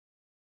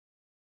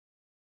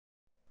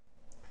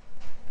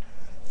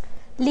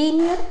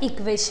Linear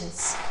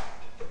equations.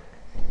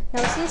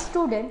 Now see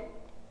student,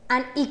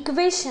 an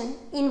equation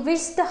in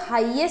which the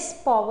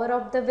highest power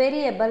of the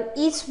variable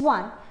is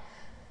 1,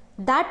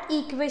 that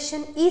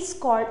equation is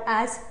called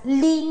as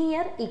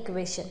linear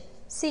equation.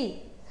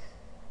 See,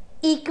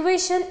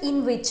 equation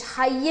in which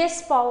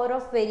highest power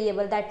of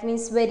variable, that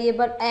means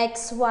variable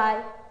x,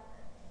 y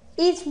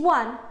is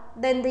 1,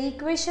 then the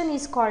equation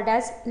is called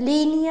as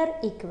linear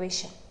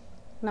equation.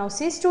 Now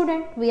see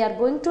student, we are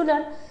going to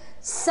learn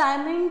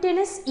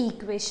simultaneous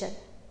equation.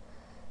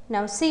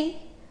 Now see,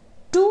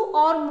 two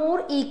or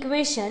more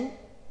equation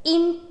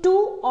in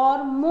two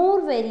or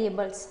more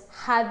variables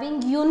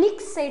having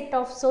unique set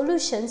of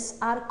solutions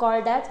are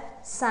called as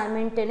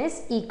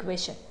simultaneous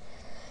equation.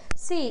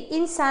 See,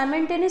 in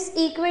simultaneous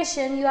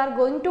equation you are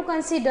going to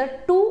consider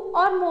two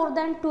or more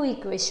than two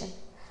equation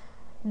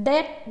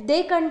that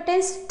they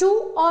contains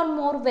two or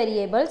more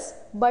variables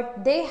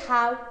but they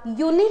have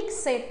unique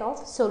set of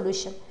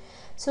solution.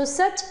 So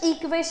such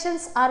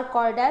equations are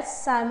called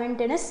as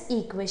simultaneous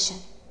equation.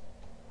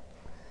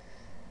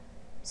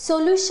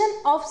 Solution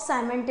of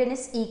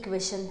simultaneous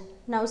equation.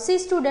 Now see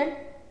student,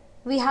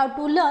 we have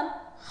to learn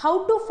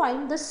how to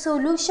find the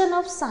solution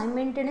of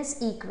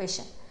simultaneous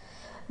equation.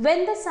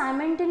 When the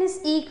simultaneous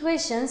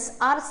equations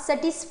are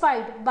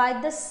satisfied by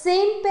the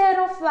same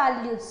pair of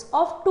values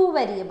of two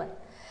variables,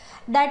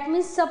 that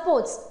means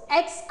suppose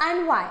x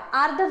and y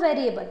are the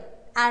variable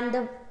and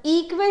the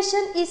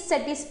equation is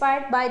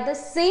satisfied by the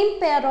same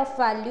pair of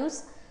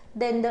values,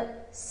 then the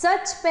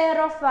such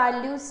pair of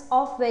values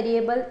of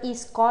variable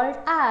is called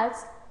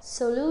as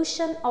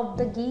solution of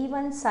the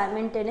given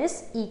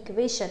simultaneous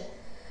equation.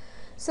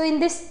 So in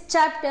this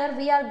chapter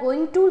we are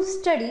going to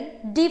study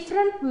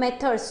different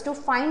methods to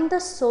find the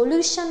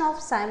solution of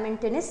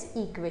simultaneous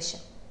equation.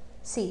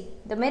 See,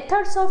 the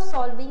methods of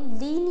solving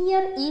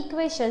linear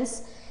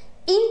equations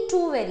in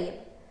two variables.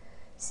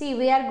 See,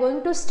 we are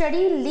going to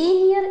study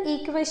linear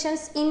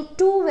equations in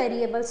two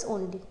variables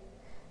only.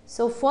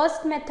 So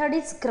first method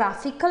is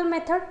graphical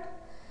method,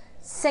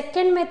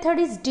 second method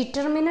is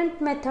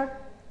determinant method,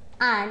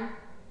 and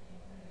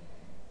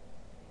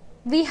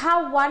we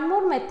have one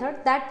more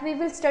method that we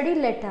will study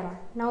later on.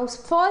 Now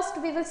first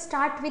we will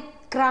start with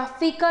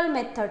graphical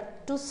method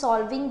to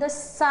solving the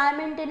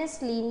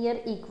simultaneous linear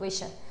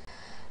equation.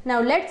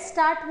 Now let's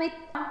start with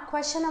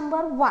question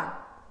number 1.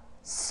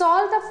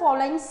 Solve the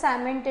following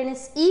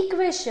simultaneous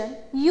equation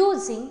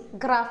using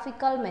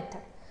graphical method.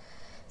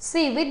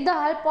 See, with the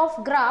help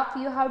of graph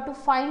you have to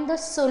find the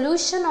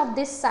solution of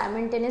this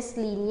simultaneous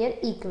linear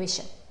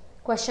equation.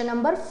 Question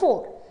number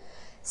 4.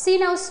 See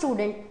now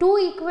student, two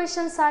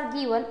equations are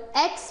given,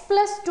 x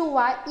plus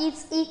 2y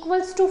is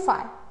equals to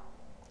 5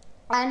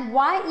 and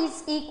y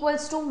is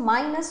equals to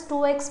minus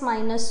 2x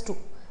minus 2.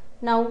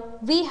 Now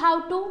we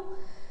have to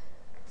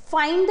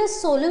find the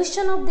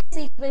solution of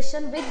this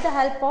equation with the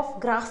help of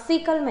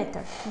graphical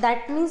method.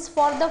 That means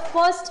for the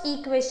first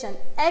equation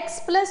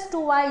x plus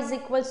 2y is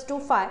equals to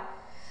 5,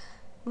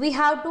 we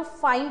have to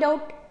find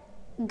out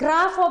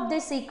graph of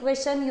this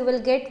equation. You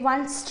will get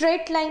one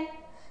straight line.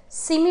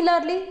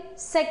 Similarly,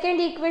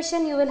 second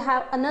equation you will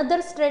have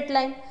another straight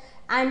line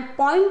and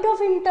point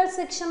of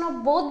intersection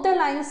of both the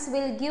lines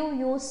will give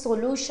you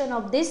solution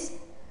of this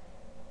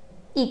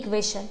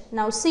equation.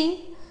 Now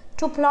see,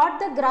 to plot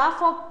the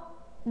graph of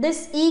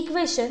this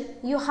equation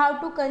you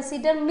have to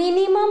consider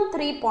minimum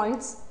 3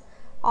 points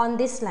on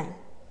this line.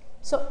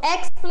 So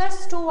x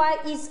plus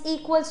 2y is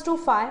equals to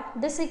 5.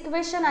 This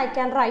equation I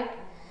can write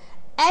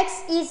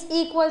x is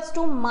equals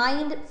to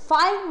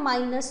 5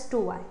 minus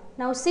 2y.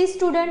 Now see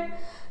student,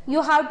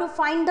 you have to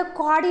find the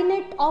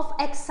coordinate of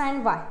x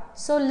and y.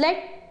 So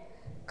let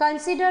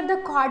consider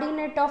the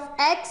coordinate of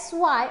x,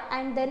 y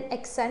and then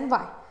x and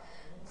y.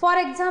 For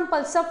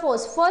example,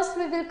 suppose first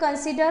we will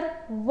consider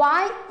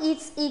y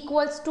is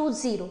equals to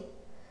 0.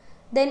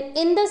 Then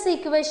in this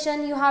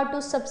equation you have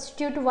to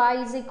substitute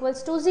y is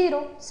equals to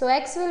 0. So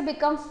x will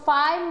become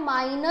 5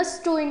 minus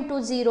 2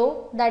 into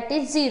 0, that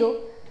is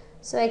 0.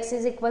 So x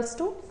is equals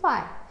to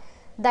 5.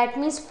 That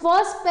means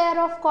first pair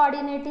of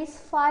coordinate is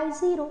 5,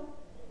 0.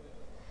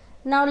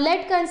 Now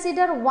let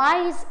consider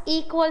y is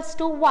equals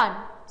to 1.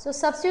 So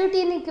substitute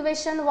in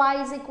equation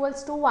y is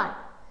equals to 1.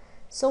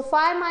 So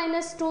 5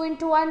 minus 2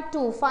 into 1,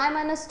 2. 5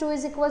 minus 2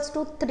 is equals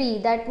to 3.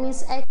 That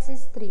means x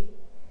is 3.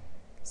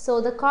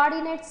 So the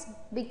coordinates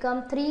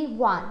become 3,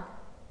 1.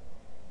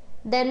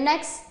 Then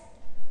next,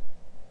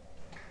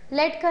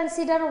 let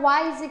consider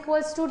y is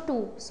equals to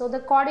 2. So the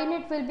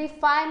coordinate will be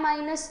 5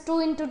 minus 2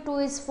 into 2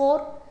 is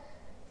 4.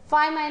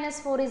 5 minus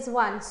 4 is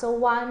 1. So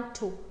 1,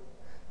 2.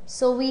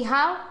 So we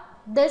have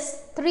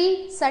this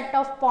 3 set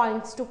of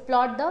points to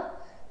plot the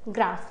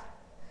graph.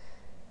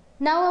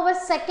 Now our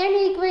second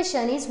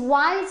equation is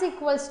y is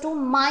equals to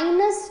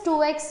minus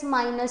 2x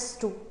minus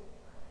 2.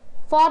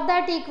 For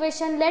that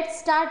equation, let's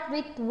start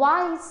with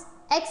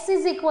x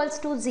is equals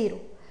to 0.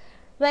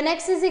 When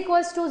x is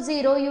equals to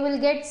 0, you will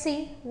get,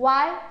 see,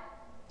 y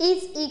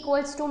is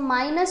equals to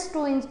minus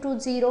 2 into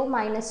 0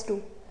 minus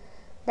 2.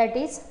 That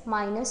is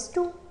minus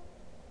 2.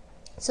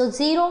 So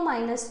 0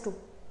 minus 2.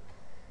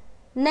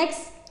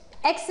 Next,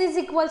 x is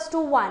equals to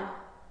 1.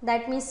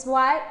 That means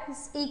y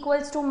is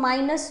equals to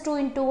minus 2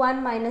 into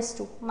 1 minus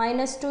 2.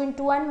 Minus 2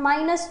 into 1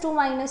 minus 2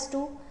 minus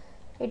 2.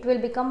 It will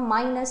become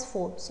minus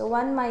 4. So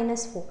 1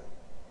 minus 4.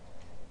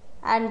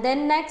 And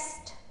then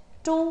next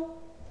 2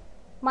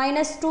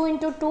 minus 2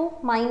 into 2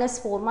 minus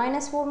 4.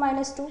 Minus 4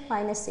 minus 2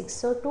 minus 6.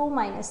 So 2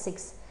 minus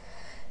 6.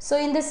 So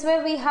in this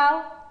way we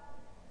have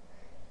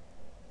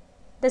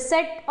the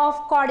set of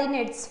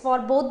coordinates for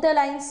both the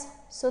lines.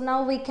 So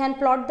now we can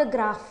plot the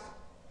graph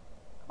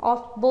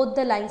of both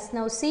the lines.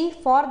 Now see,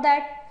 for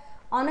that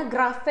on a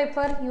graph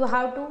paper you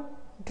have to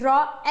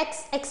draw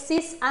x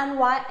axis and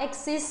y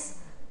axis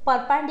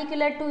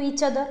perpendicular to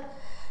each other.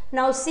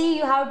 Now see,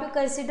 you have to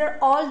consider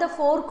all the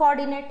 4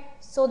 coordinates.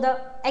 So the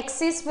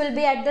axis will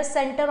be at the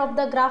center of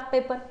the graph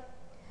paper.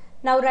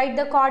 Now write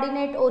the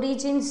coordinate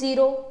origin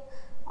 0.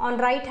 On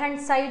right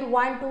hand side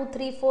 1, 2,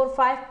 3, 4,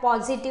 5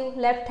 positive,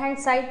 left hand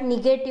side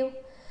negative.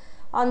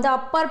 On the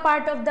upper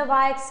part of the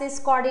y-axis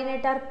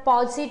coordinate are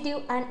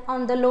positive and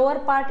on the lower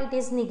part it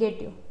is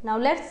negative. Now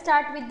let's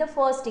start with the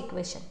first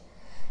equation.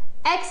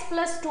 X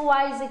plus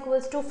 2y is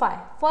equals to 5.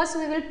 First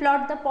we will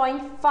plot the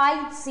point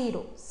 5,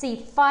 0. See,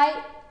 5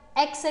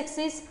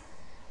 x-axis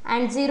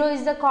and 0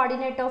 is the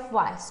coordinate of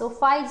y. So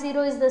 5,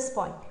 0 is this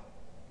point.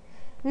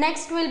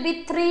 Next will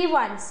be 3,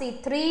 1. See,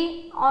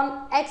 3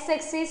 on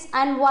x-axis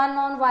and 1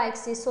 on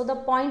y-axis. So the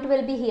point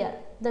will be here.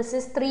 This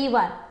is 3,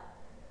 1.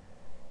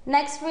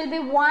 Next will be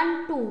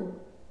 1, 2.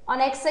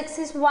 On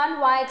x-axis 1,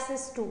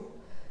 y-axis 2.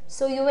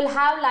 So you will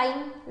have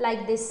line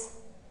like this.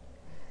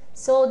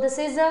 So this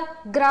is a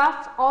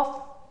graph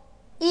of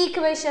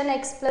equation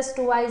x plus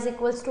 2y is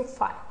equals to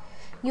 5.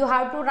 You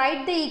have to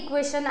write the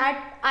equation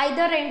at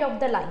either end of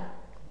the line.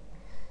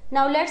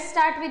 Now let's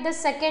start with the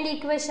second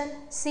equation.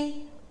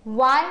 See,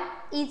 y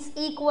is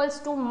equals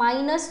to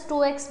minus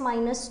 2x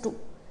minus 2.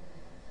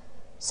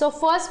 So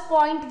first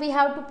point we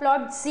have to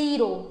plot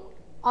 0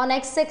 on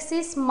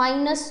x-axis,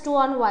 minus 2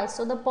 on y.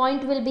 So the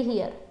point will be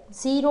here,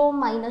 0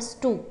 minus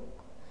 2.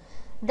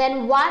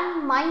 Then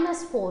 1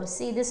 minus 4.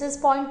 See, this is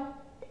point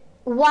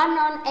 1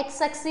 on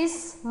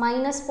x-axis,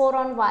 minus 4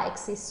 on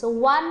y-axis. So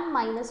 1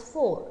 minus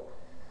 4.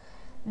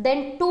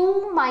 Then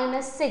 2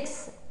 minus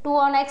 6. 2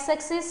 on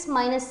x-axis,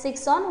 minus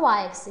 6 on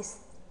y-axis.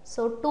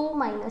 So 2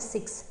 minus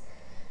 6.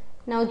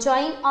 Now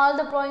join all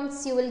the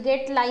points, you will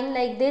get line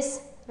like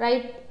this.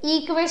 Write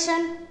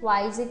equation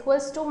y is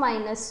equals to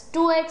minus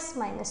 2x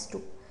minus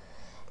 2.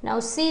 Now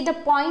see the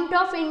point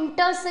of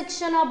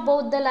intersection of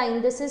both the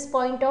line. This is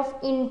point of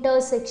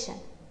intersection.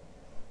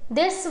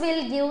 This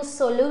will give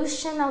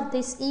solution of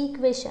this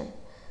equation.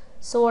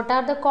 So what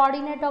are the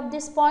coordinate of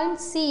this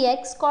point? See,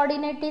 x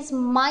coordinate is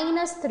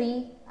minus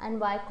 3 and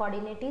y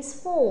coordinate is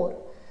 4.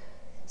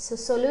 So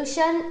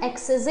solution,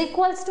 x is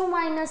equals to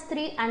minus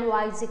 3 and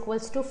y is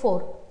equals to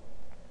 4.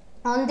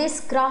 On this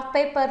graph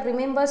paper,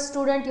 remember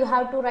student, you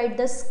have to write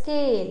the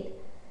scale.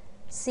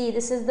 See,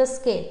 this is the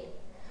scale.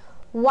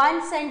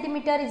 1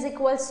 centimeter is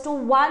equals to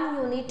 1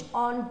 unit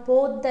on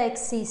both the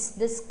axes.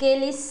 The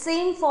scale is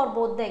same for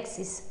both the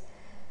axes.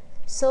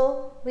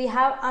 So we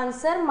have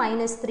answer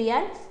minus 3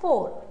 and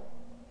 4.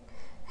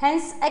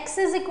 Hence x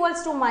is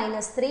equals to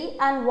minus 3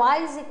 and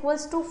y is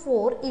equals to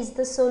 4 is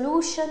the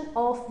solution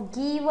of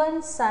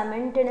given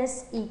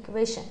simultaneous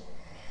equation.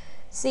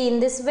 See, in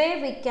this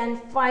way we can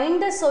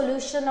find the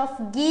solution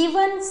of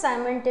given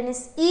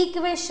simultaneous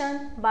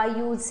equation by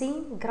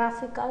using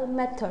graphical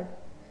method.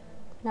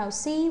 Now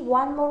see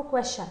one more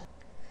question.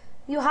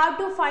 You have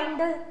to find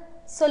the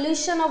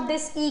solution of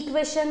this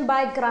equation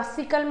by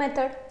graphical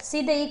method.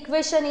 See, the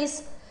equation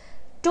is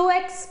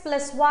 2x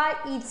plus y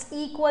is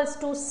equals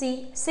to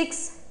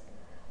 6.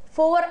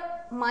 4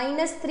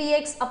 minus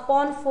 3x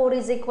upon 4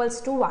 is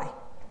equals to y.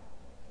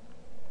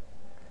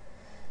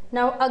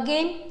 Now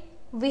again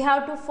we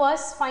have to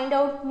first find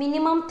out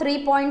minimum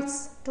 3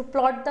 points to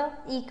plot the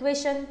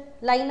equation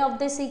line of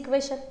this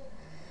equation.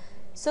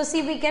 So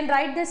see, we can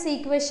write this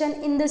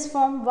equation in this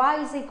form,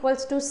 y is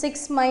equals to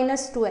 6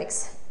 minus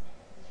 2x.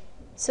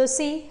 So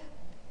see,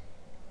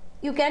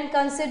 you can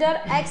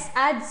consider x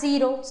as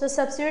 0. So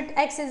substitute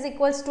x is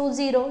equals to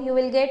 0. You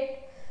will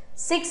get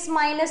 6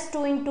 minus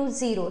 2 into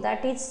 0,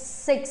 that is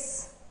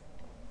 6.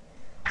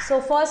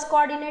 So first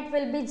coordinate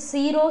will be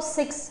 0,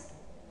 6.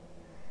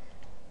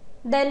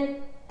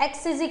 Then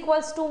x is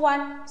equals to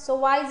 1. So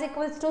y is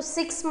equals to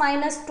 6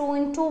 minus 2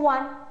 into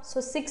 1. So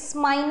 6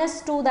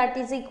 minus 2, that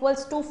is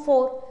equals to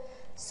 4.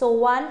 So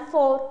 1,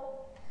 4.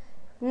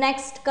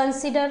 Next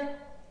consider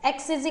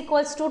x is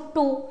equals to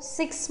 2.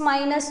 6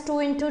 minus 2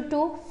 into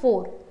 2,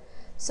 4.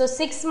 So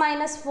 6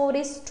 minus 4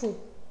 is 2.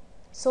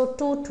 So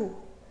 2, 2.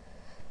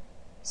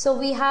 So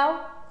we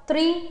have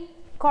 3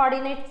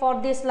 coordinate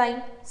for this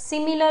line.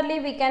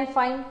 Similarly, we can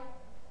find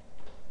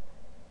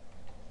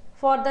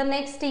for the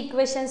next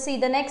equation. See,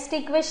 the next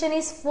equation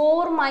is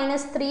 4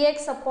 minus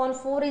 3x upon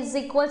 4 is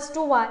equals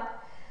to y.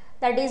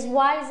 That is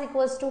y is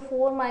equals to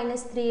 4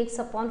 minus 3x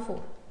upon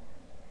 4.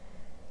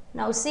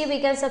 Now see,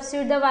 we can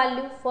substitute the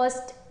value.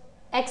 First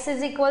x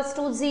is equals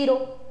to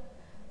 0.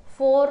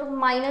 4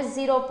 minus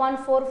 0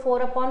 upon 4,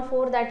 4 upon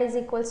 4, that is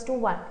equals to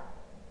 1.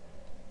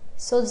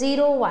 So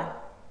 0, 1.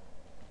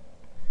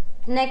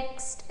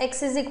 Next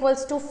x is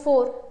equals to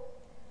 4.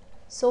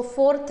 So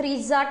 4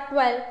 3s are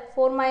 12.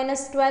 4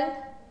 minus 12.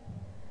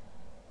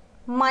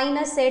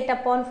 Minus 8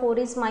 upon 4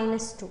 is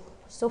minus 2.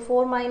 So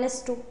 4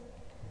 minus 2.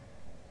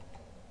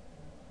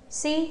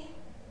 See,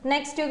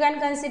 next you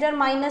can consider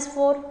minus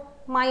 4.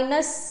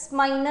 Minus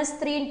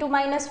 3 into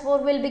minus 4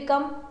 will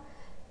become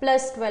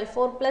plus 12.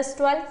 4 plus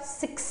 12,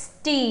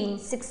 16.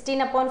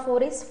 16 upon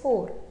 4 is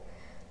 4.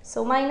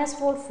 So minus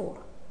 4, 4.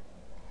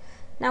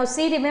 Now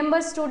see,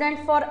 remember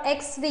student, for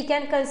x we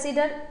can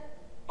consider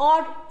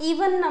odd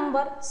even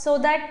number, so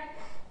that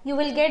you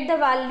will get the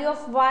value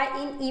of y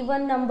in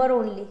even number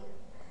only.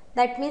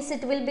 That means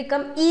it will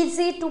become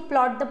easy to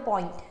plot the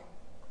point.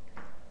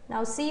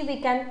 Now see,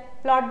 we can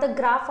plot the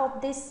graph of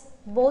this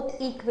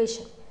both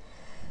equation.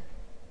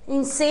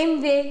 In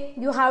same way,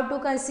 you have to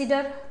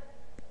consider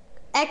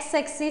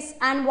x-axis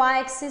and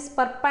y-axis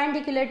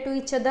perpendicular to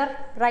each other.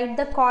 Write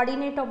the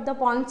coordinate of the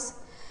points.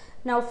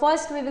 Now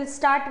first we will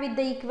start with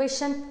the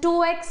equation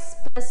 2x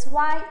plus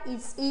y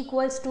is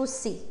equals to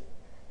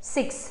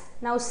 6.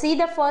 Now see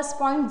the first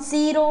point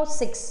 0,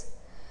 6.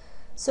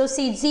 So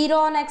see, 0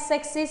 on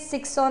x-axis,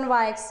 6 on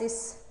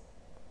y-axis.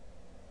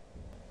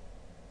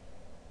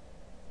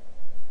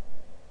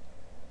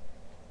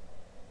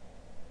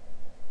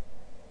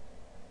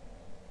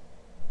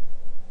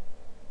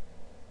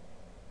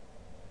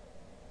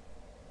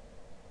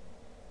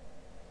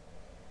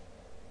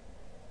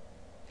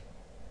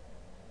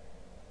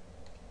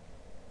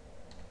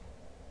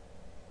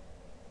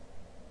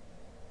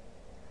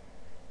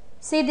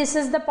 See, this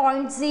is the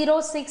point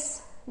 0,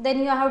 6. Then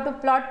you have to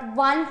plot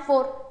 1,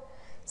 4.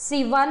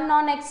 See, 1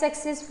 on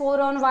x-axis,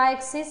 4 on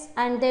y-axis,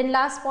 and then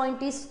last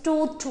point is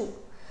 2, 2.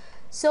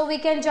 So we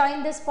can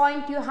join this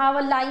point. You have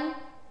a line,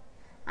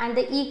 and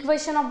the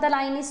equation of the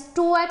line is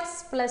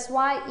 2x plus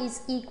y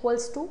is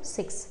equals to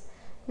 6.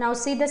 Now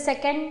see the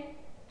second,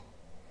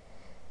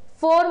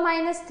 4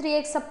 minus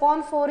 3x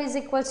upon 4 is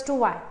equals to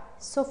y.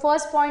 So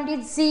first point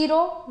is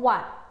 0,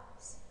 1.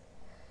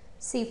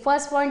 See,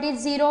 first point is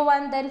 0,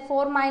 1, then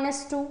 4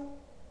 minus 2,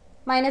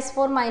 minus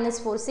 4, minus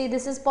 4. See,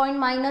 this is point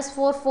minus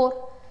 4,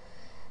 4.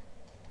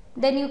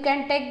 Then you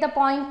can take the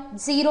point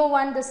 0,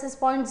 1, this is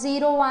point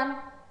 0, 1,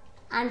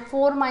 and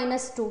 4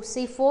 minus 2.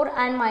 See, 4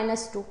 and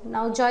minus 2.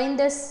 Now join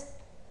this.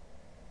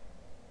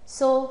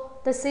 So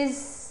this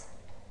is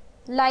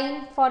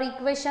line for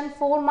equation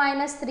 4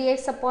 minus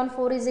 3x upon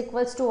 4 is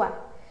equals to y.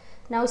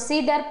 Now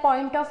see, their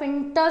point of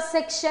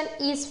intersection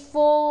is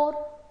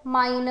 4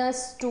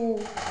 minus 2.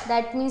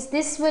 That means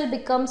this will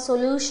become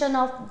solution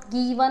of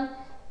given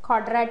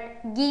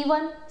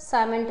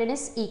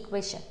simultaneous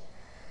equation.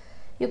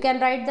 You can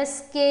write the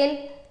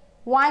scale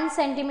 1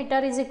 centimeter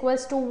is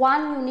equals to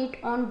 1 unit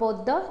on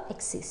both the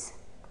axes.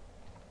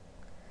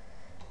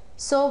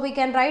 So we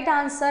can write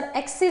answer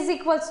x is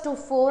equals to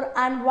 4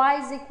 and y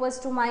is equals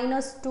to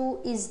minus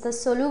 2 is the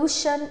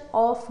solution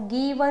of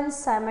given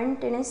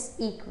simultaneous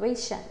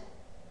equation.